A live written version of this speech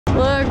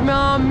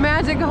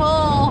magic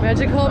hole.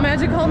 Magic hole,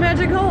 magic hole,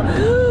 magic hole.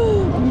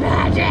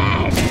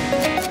 Magic!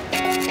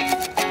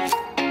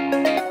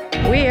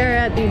 We are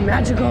at the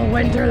magical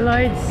winter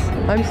lights.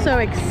 I'm so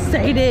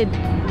excited.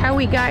 How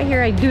we got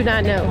here, I do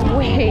not know.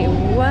 Wait,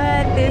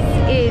 what? This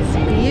is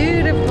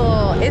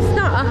beautiful. It's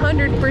not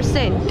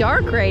 100%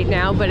 dark right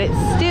now, but it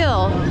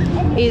still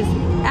is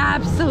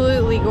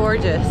absolutely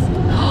gorgeous.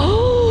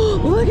 Oh,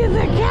 look at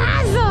the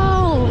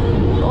castle!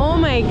 Oh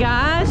my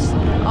gosh.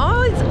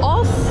 Oh, it's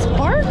all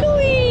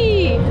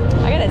sparkly.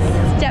 I gotta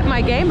step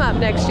my game up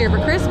next year for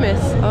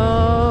Christmas.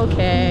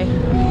 Okay.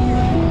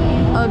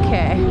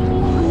 Okay.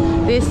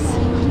 This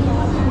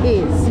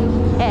is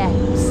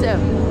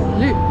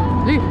absolutely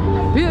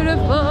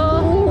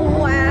beautiful.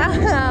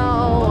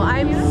 Wow.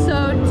 I'm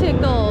so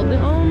tickled.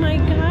 Oh my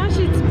gosh,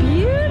 it's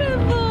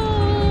beautiful.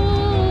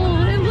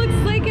 It looks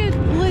like a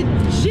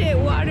legit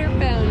water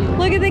fountain.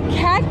 Look at the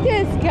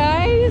cactus,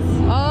 guys.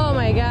 Oh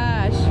my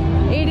gosh.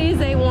 It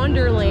is a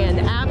wonderland,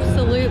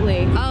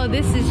 absolutely. Oh,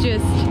 this is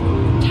just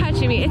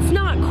touching me. It's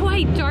not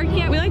quite dark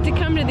yet. We like to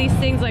come to these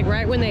things like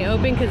right when they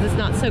open because it's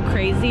not so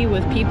crazy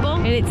with people,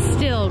 and it's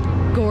still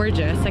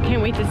gorgeous. I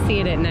can't wait to see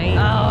it at night.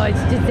 Oh,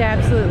 it's just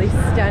absolutely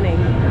stunning.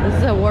 This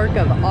is a work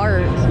of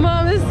art.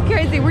 Mom, this is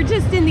crazy. We're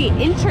just in the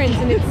entrance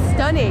and it's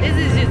stunning. This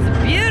is just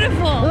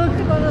beautiful. Look,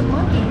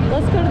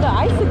 let's go to the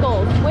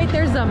icicles. Wait,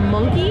 there's a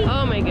monkey?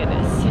 Oh my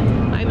goodness.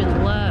 I'm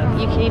in love.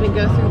 You can even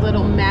go through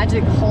little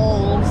magic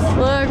holes.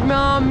 Look,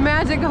 Mom,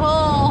 magic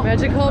hole.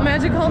 Magic hole,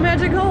 magic hole,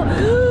 magic hole.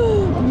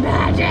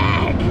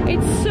 Magic!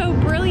 It's so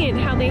brilliant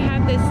how they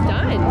have this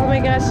done. Oh my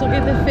gosh, look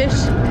at the fish.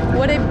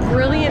 What a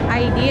brilliant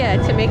idea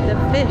to make the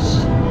fish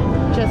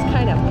just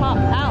kind of pop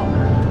out.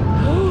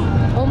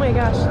 Oh my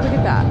gosh, look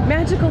at that.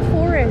 Magical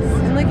forest.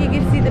 And look, you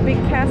can see the big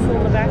castle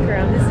in the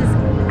background. This is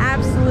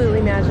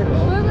absolutely magical.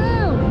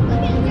 Woohoo!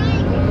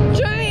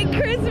 Giant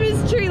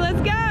Christmas tree,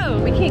 let's go!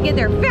 We can't get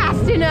there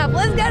fast enough.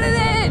 Let's go to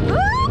this! Woo!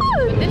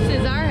 This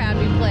is our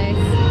happy place.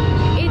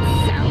 It's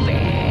so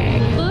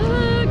big.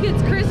 Look,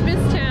 it's Christmas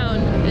town.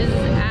 This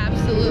is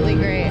absolutely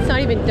great. It's not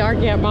even dark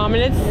yet, Mom,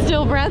 and it's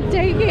still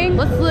breathtaking.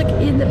 Let's look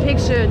in the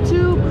picture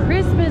to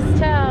Christmas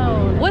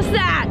town. What's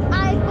that?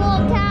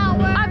 Eiffel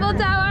Tower. Eiffel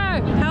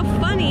Tower. How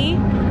funny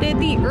that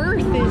the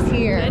Earth is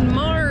here and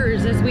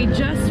Mars as we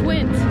just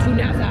went to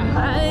NASA.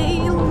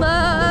 I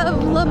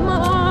love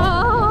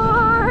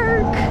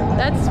Lamarck.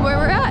 That's where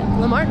we're at,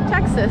 Lamarck,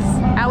 Texas.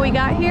 How we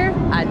got here,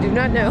 I do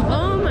not know.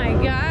 Oh my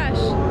gosh,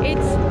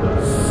 it's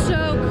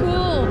so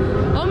cool.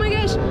 Oh my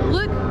gosh,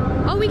 look.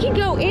 Oh, we can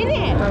go in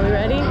it. Are we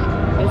ready?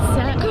 It's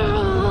set. Go!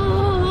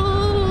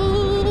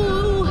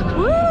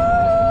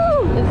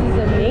 Woo! This is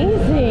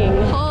amazing.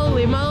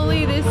 Holy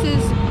moly, this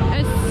is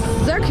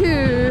so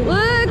cool.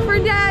 Look for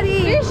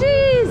Daddy.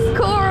 Fishies.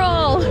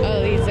 Coral.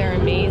 Oh, these are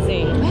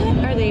amazing.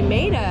 What are they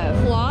made of?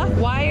 Cloth,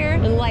 wire,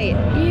 and light.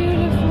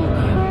 Beautiful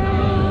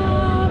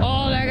crab.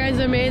 Oh, that guy's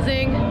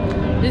amazing.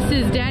 This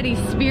is Daddy's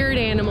spirit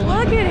animal.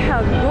 Look at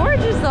how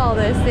gorgeous all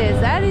this is.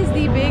 That is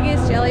the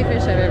biggest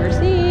jellyfish I've ever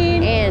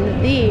seen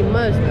and the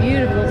most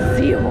beautiful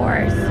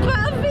seahorse.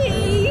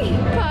 Puppy!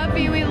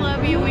 Puppy, we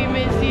love you, we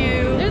miss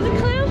you. There's a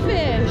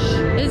clownfish.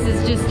 This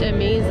is just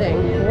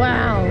amazing.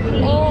 Wow.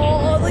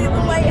 Oh, look at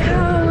the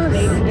lighthouse.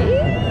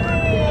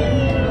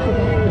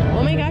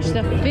 Oh my gosh,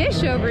 the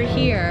fish over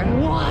here.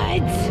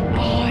 What?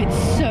 Oh, it's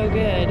so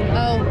good.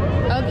 Oh,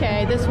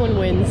 okay, this one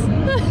wins.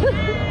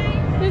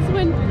 This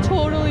one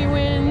totally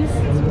wins.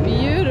 It's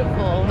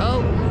beautiful.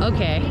 Oh,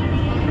 okay.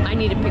 I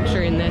need a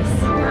picture in this.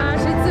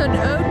 Gosh, it's an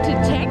ode to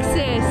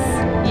Texas.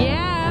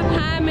 Yeah.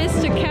 Hi,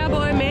 Mr.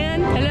 Cowboy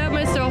Man. Hello,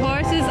 Mr.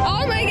 Horses.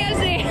 Oh my gosh,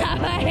 they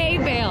have a hay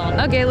bale.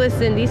 Okay,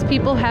 listen, these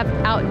people have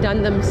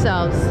outdone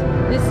themselves.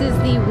 This is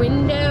the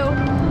window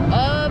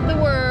of the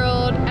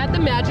world at the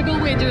magical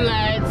winter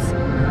lights.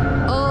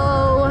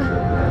 Oh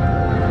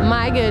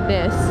my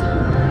goodness.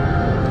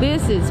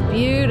 This is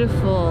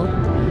beautiful.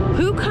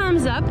 Who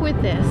comes up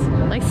with this?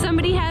 Like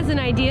somebody has an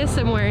idea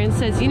somewhere and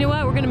says, you know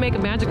what, we're gonna make a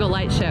magical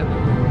light show.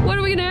 What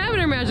are we gonna have in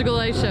our magical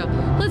light show?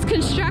 Let's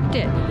construct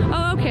it.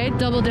 Oh, okay,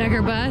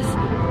 double-decker bus.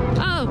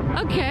 Oh,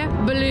 okay,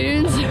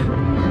 balloons.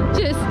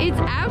 It's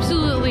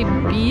absolutely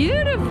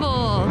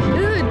beautiful.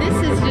 Dude, this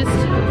is just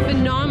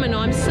phenomenal.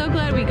 I'm so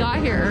glad we got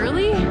here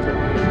early.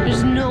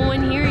 There's no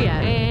one here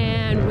yet.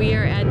 And we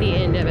are at the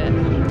end of it.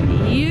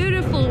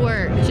 Beautiful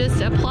work. Just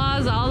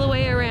applause all the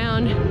way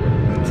around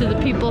to the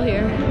people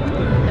here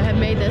that have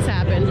made this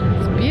happen.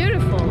 It's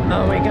beautiful.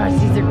 Oh my gosh,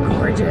 these are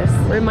gorgeous.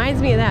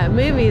 Reminds me of that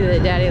movie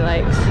that Daddy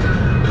likes.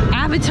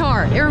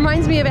 Avatar. It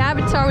reminds me of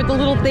Avatar with the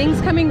little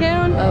things coming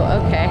down. Oh,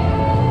 okay.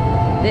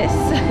 This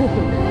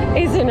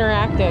is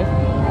interactive.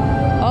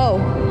 Oh,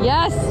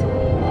 yes.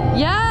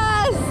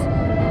 Yes!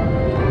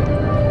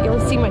 You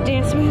wanna see my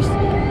dance moves?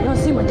 You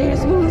wanna see my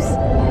dance moves?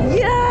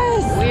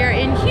 Yes! We are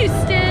in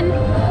Houston.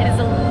 It is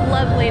a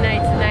lovely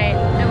night tonight,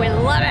 and we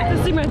love it.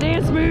 Let's see my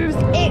dance moves.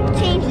 It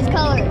changes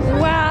colors.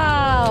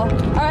 Wow.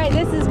 All right,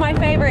 this is my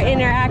favorite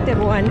interactive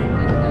one.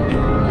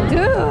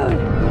 Dude.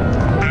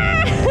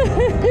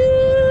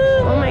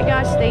 Oh my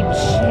gosh, they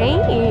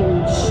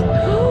change. It's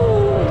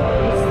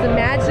the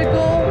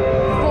magical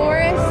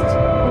forest.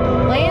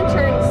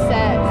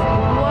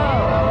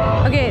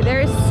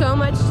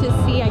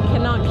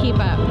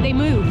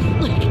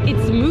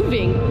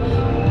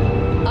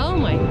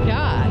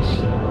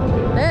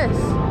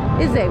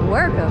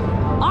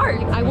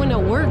 art. I want to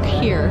work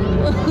here.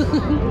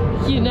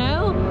 You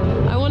know?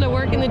 I want to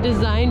work in the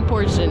design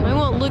portion. I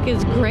won't look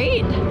as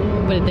great,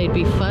 but they'd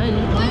be fun.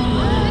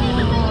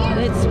 Oh,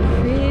 that's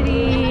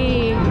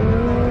pretty.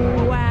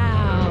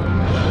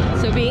 Wow.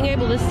 So being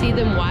able to see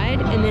them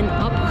wide and then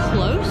up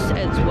close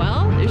as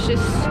well, there's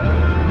just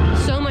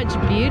so much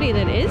beauty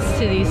that is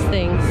to these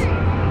things.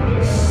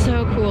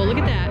 So cool. Look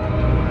at that.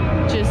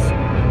 Just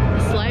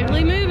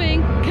slightly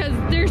moving because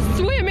they're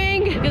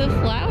swimming. Look at the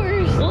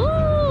flowers.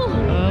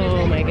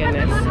 Oh my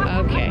goodness.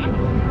 Okay.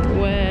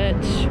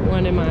 Which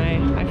one am I?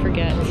 I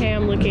forget. Okay,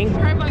 I'm looking.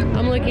 I'm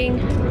looking.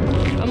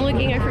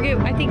 I forget.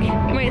 I think,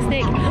 am I a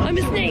snake? I'm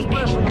a snake.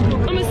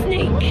 I'm a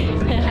snake.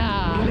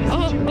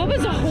 Oh,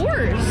 it's a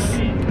horse.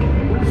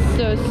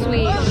 So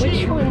sweet.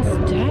 Which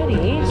one's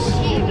Daddy?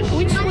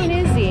 Which one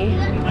is he?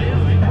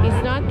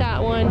 He's not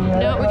that one.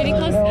 No, we're getting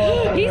close.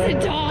 He's a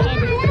dog.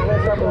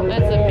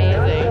 That's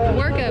amazing.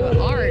 Work of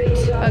art.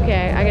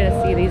 Okay, I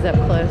gotta see these up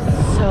close.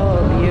 So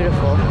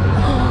beautiful.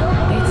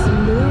 It's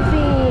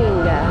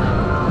moving.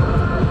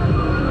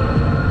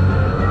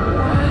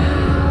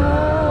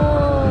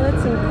 Wow,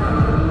 that's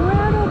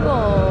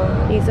incredible.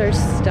 These are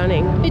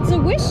stunning. It's a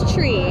wish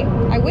tree.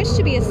 I wish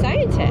to be a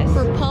scientist.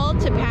 For Paul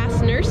to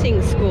pass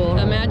nursing school.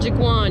 A magic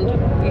wand.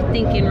 You're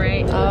thinking,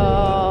 right?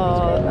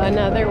 Oh,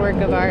 another work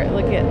of art.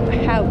 Look at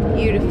how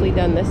beautifully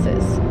done this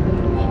is.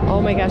 Oh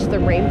my gosh, the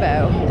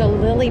rainbow. The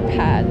lily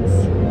pads.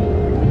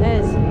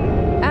 That is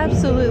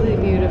absolutely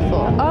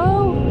beautiful.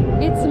 Oh,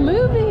 it's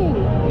moving.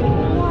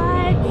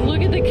 What?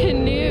 Look at the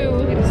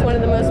canoe. It's one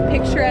of the most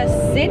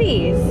picturesque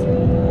cities.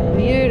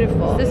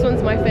 Beautiful. This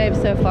one's my fave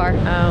so far.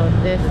 Oh,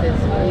 this is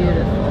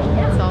beautiful.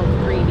 It's all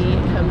 3D.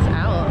 It comes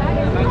out.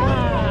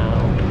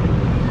 Wow.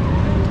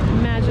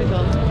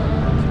 Magical.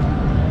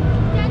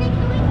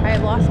 I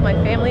have lost my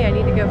family. I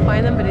need to go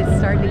find them, but it's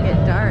starting to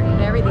get dark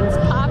and everything's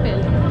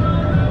popping.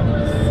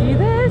 See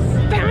this?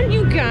 Found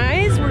you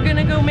guys. We're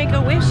gonna go make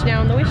a wish now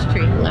on the wish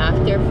tree.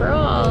 Laughter for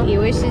all. He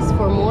wishes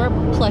for more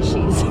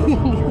plushies.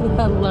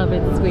 I love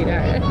it,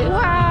 sweetheart.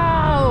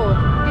 Wow,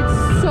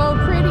 it's so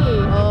pretty.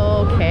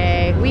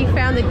 Okay, we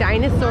found the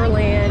dinosaur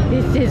land.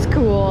 This is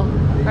cool.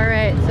 All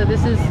right, so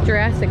this is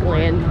Jurassic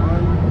Land,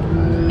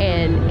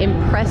 and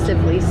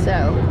impressively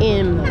so.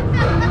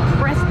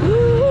 Impressive.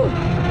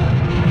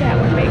 That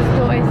one makes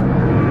noise.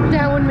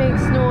 That one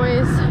makes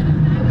noise.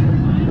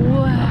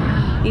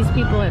 Wow. These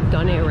people have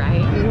done it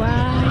right.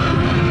 Wow.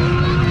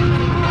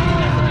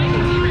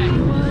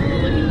 Whoa,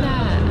 look at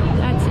that.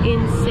 That's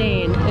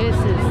insane. This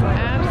is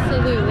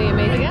absolutely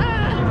amazing.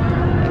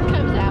 Ah! It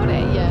comes out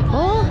at you.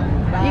 Oh,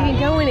 you can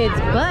go in its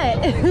butt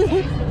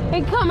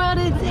and come out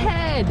its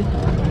head.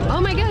 Oh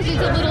my gosh, it's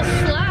a little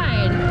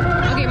slide.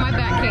 Okay, my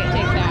back can't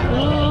take that.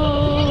 Whoa.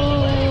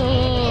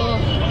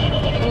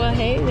 Well,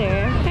 hey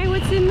there. Hey,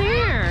 what's in there?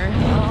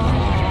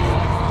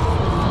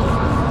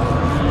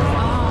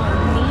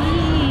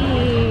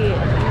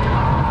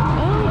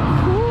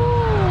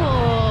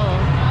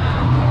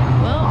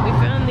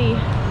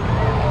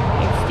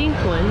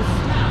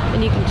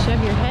 And you can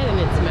shove your head in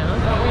its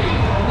mouth.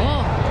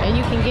 Oh, and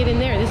you can get in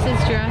there. This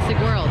is Jurassic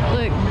World.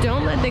 Look,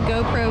 don't let the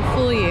GoPro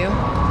fool you.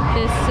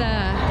 This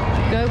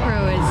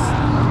GoPro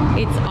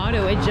it's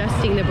auto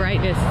adjusting the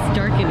brightness. It's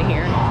dark in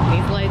here.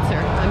 These lights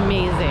are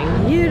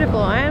amazing.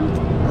 Beautiful. I'm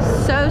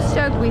so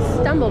stoked we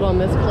stumbled on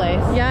this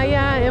place.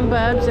 Yaya and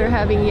Bubs are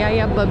having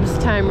Yaya Bubs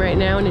time right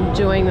now and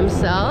enjoying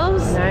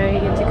themselves. I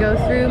get to go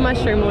through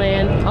Mushroom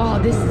Land. Oh,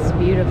 this is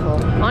beautiful.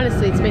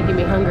 Honestly, it's making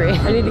me hungry.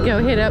 I need to go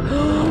hit up.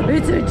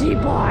 It's a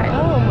teapot.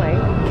 Oh my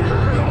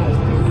gosh.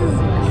 This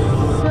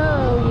is so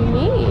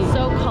unique.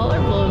 So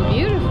colorful and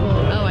beautiful.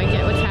 Oh, I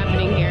get what's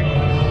happening here.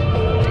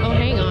 Oh,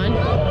 hang on.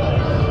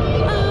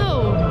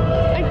 Oh,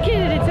 I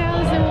get it. It's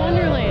Alice in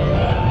Wonderland.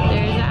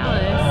 There's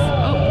Alice.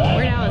 Oh,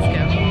 where'd Alice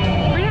go?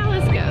 Where'd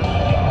Alice go?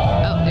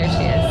 Oh, there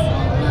she is.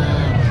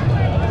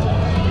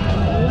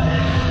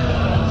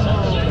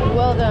 Wow.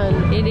 Well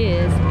done. It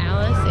is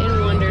Alice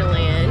in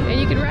Wonderland. And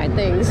you can ride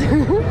things.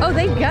 Oh,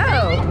 they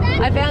go.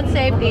 I found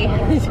safety.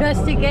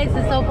 Just in case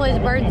this whole place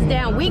burns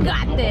down. We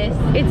got this.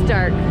 It's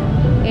dark.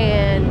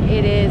 And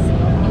it is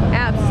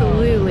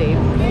absolutely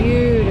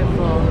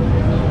beautiful.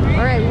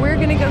 All right, we're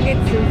gonna go get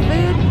some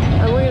food.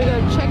 And we're gonna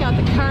go check out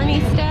the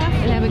carny stuff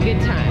and have a good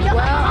time.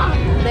 Well,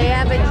 they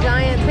have a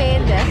giant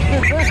panda.